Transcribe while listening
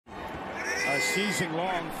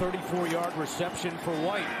season-long 34-yard reception for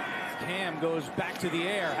White. Cam goes back to the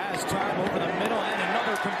air, has time over the middle, and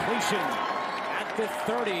another completion. At the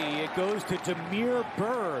 30, it goes to Damiere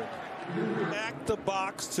Byrd. Back the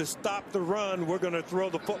box to stop the run. We're going to throw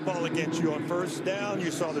the football against you on first down.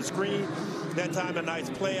 You saw the screen. That time a nice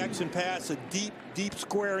play-action pass, a deep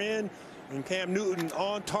square in. And Cam Newton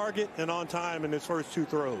on target and on time in his first two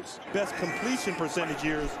throws. Best completion percentage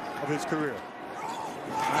years of his career.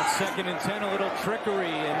 On 2nd and 10, a little trickery,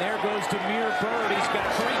 and there goes Damiere Byrd. He's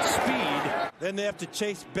got great speed. Then they have to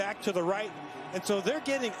chase back to the right, and so they're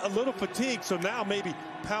getting a little fatigued. So now maybe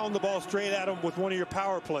pound the ball straight at them with one of your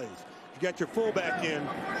power plays. You got your fullback in.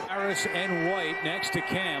 Harris and White next to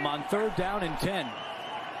Cam on 3rd down and 10.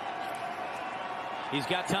 He's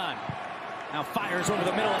got time. Now fires over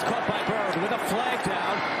the middle. It's caught by Byrd with a flag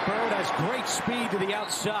down. Byrd has great speed to the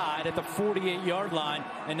outside at the 48-yard line.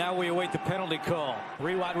 And now we await the penalty call.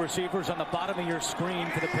 3 wide receivers on the bottom of your screen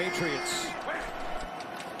for the Patriots.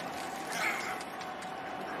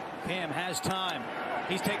 Cam has time.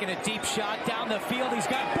 He's taking a deep shot down the field. He's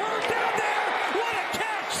got Byrd down there. What a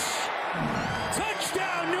catch!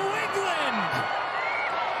 Touchdown, New England!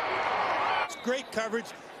 It's great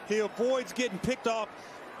coverage. He avoids getting picked off.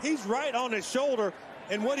 He's right on his shoulder,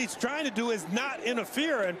 and what he's trying to do is not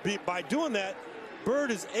interfere, and by doing that, Byrd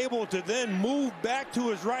is able to then move back to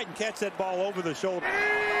his right and catch that ball over the shoulder.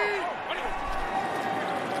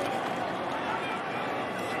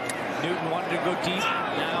 Newton wanted to go deep.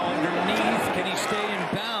 Now underneath. Can he stay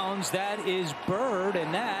in bounds? That is Byrd,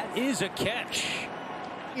 and that is a catch.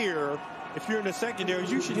 Here, if you're in the secondary,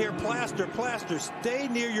 you should hear plaster, plaster. Stay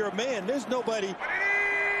near your man. There's nobody.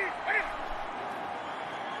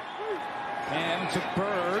 And to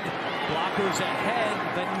Byrd, blockers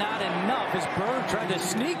ahead, but not enough as Byrd tried to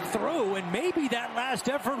sneak through, and maybe that last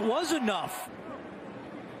effort was enough.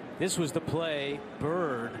 This was the play,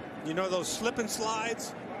 Byrd. You know those slip and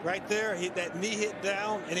slides right there? That knee hit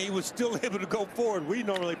down, and he was still able to go forward. We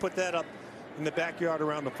normally put that up in the backyard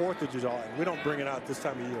around the 4th of July. We don't bring it out this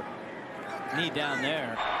time of year. Knee down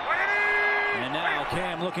there. And now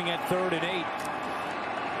Cam looking at 3rd and 8.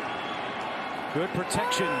 Good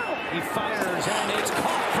protection. He fires, and it's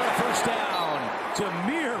caught for a 1st down.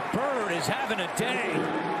 Damiere Byrd is having a day.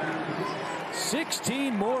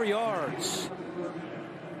 16 more yards.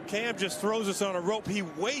 Cam just throws us on a rope. He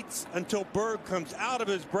waits until Byrd comes out of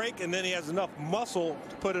his break, and then he has enough muscle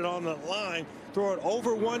to put it on the line, throw it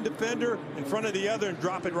over one defender in front of the other, and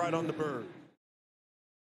drop it right on the Byrd.